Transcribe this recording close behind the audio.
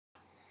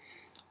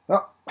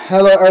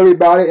Hello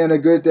everybody and a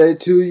good day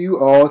to you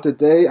all.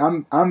 Today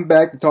I'm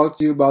back to talk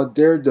to you about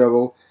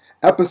Daredevil,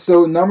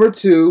 episode number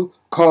 2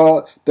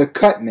 called The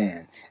Cut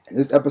Man. And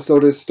this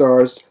episode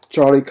stars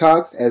Charlie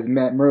Cox as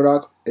Matt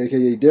Murdock,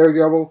 aka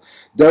Daredevil,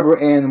 Deborah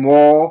Ann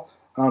Wall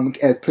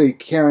as played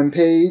Karen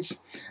Page,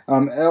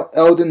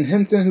 Eldon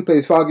Henson who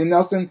plays Foggy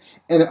Nelson,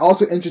 and it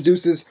also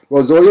introduces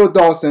Rosario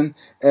Dawson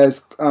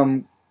as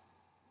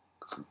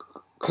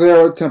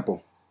Clara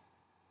Temple.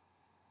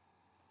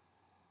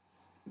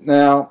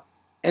 Now,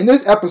 in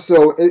this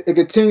episode, it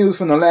continues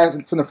from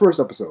the first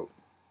episode.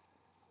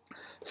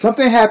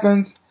 Something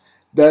happens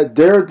that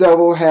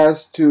Daredevil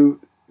has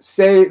to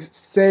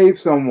save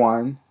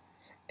someone,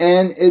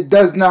 and it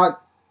does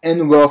not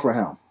end well for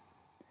him.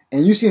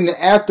 And you see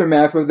the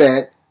aftermath of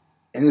that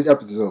in this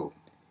episode.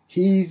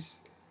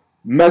 He's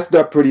messed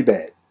up pretty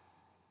bad,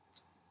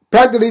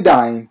 practically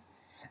dying,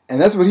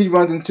 and that's when he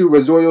runs into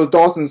Rosario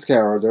Dawson's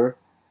character,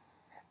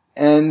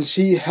 and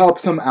she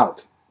helps him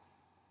out.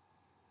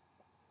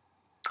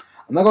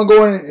 I'm not going to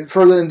go any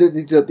further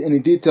into any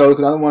details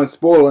because I don't want to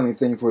spoil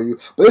anything for you.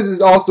 But this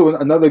is also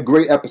another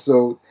great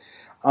episode.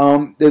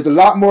 There's a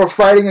lot more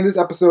fighting in this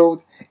episode,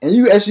 and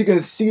you actually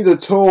can see the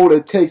toll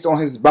it takes on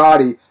his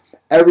body.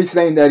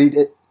 Everything that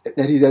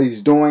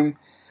he's doing,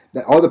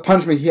 that all the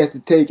punishment he has to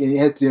take and he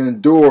has to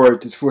endure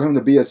for him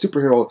to be a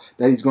superhero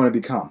that he's going to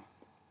become.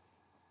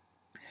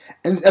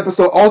 And this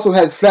episode also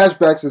has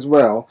flashbacks as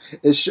well.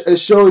 It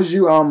shows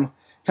you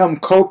him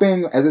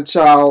coping as a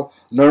child,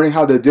 learning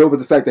how to deal with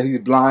the fact that he's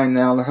blind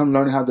now, him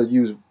learning how to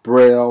use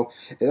Braille.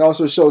 It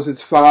also shows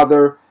his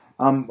father,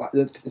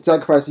 the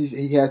sacrifice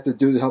he has to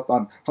do to help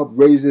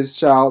raise his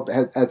child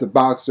as a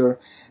boxer,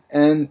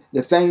 and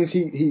the things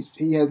he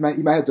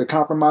might have to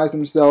compromise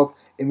himself,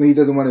 and when he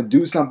doesn't want to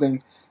do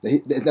something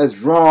that's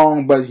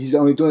wrong, but he's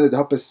only doing it to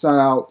help his son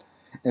out,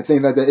 and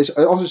things like that. It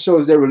also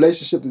shows their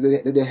relationship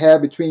that they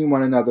have between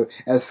one another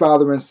as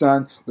father and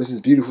son, which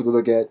is beautiful to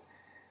look at.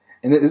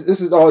 And this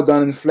is all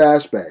done in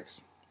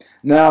flashbacks.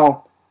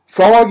 Now,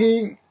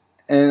 Foggy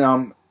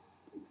and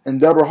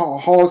Deborah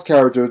Hall's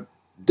character,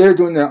 they're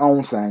doing their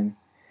own thing,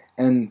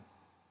 and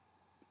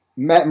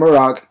Matt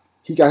Murdock,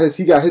 he got his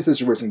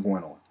situation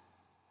going on.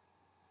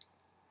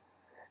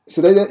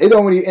 So they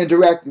don't really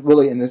interact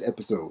really in this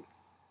episode,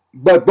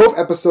 but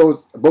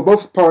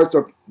both parts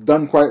are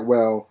done quite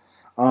well.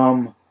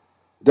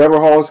 Deborah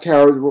Hall's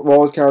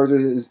character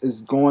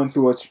is going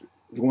through a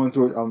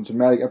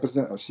traumatic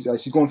episode.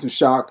 She's going through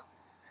shock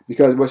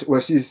because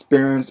what she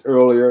experienced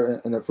earlier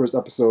in the first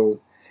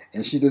episode,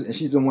 and she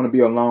doesn't want to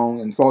be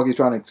alone. And Foggy's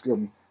trying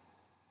to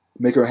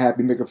make her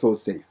happy, make her feel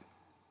safe.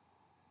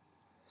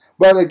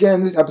 But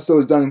again, this episode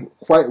is done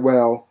quite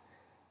well.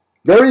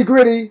 Very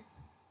gritty,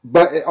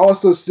 but it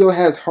also still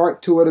has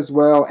heart to it as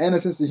well, and a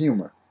sense of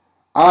humor.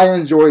 I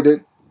enjoyed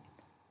it.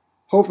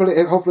 Hopefully,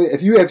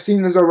 if you have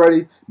seen this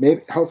already,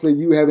 hopefully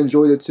you have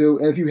enjoyed it too.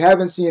 And if you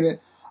haven't seen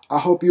it, I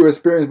hope your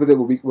experience with it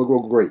will go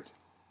great.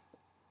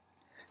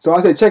 So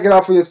I say check it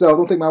out for yourself.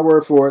 Don't take my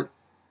word for it.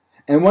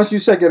 And once you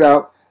check it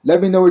out, let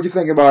me know what you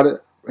think about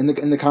it in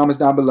the comments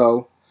down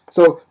below.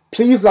 So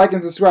please like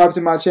and subscribe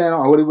to my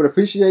channel. I really would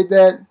appreciate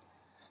that.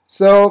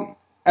 So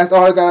that's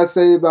all I gotta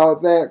say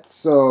about that.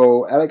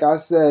 So like I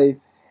say,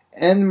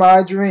 in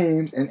my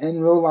dreams and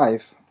in real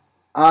life,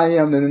 I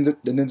am the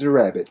Ninja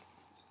Rabbit.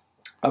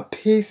 A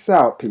peace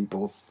out,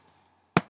 peoples.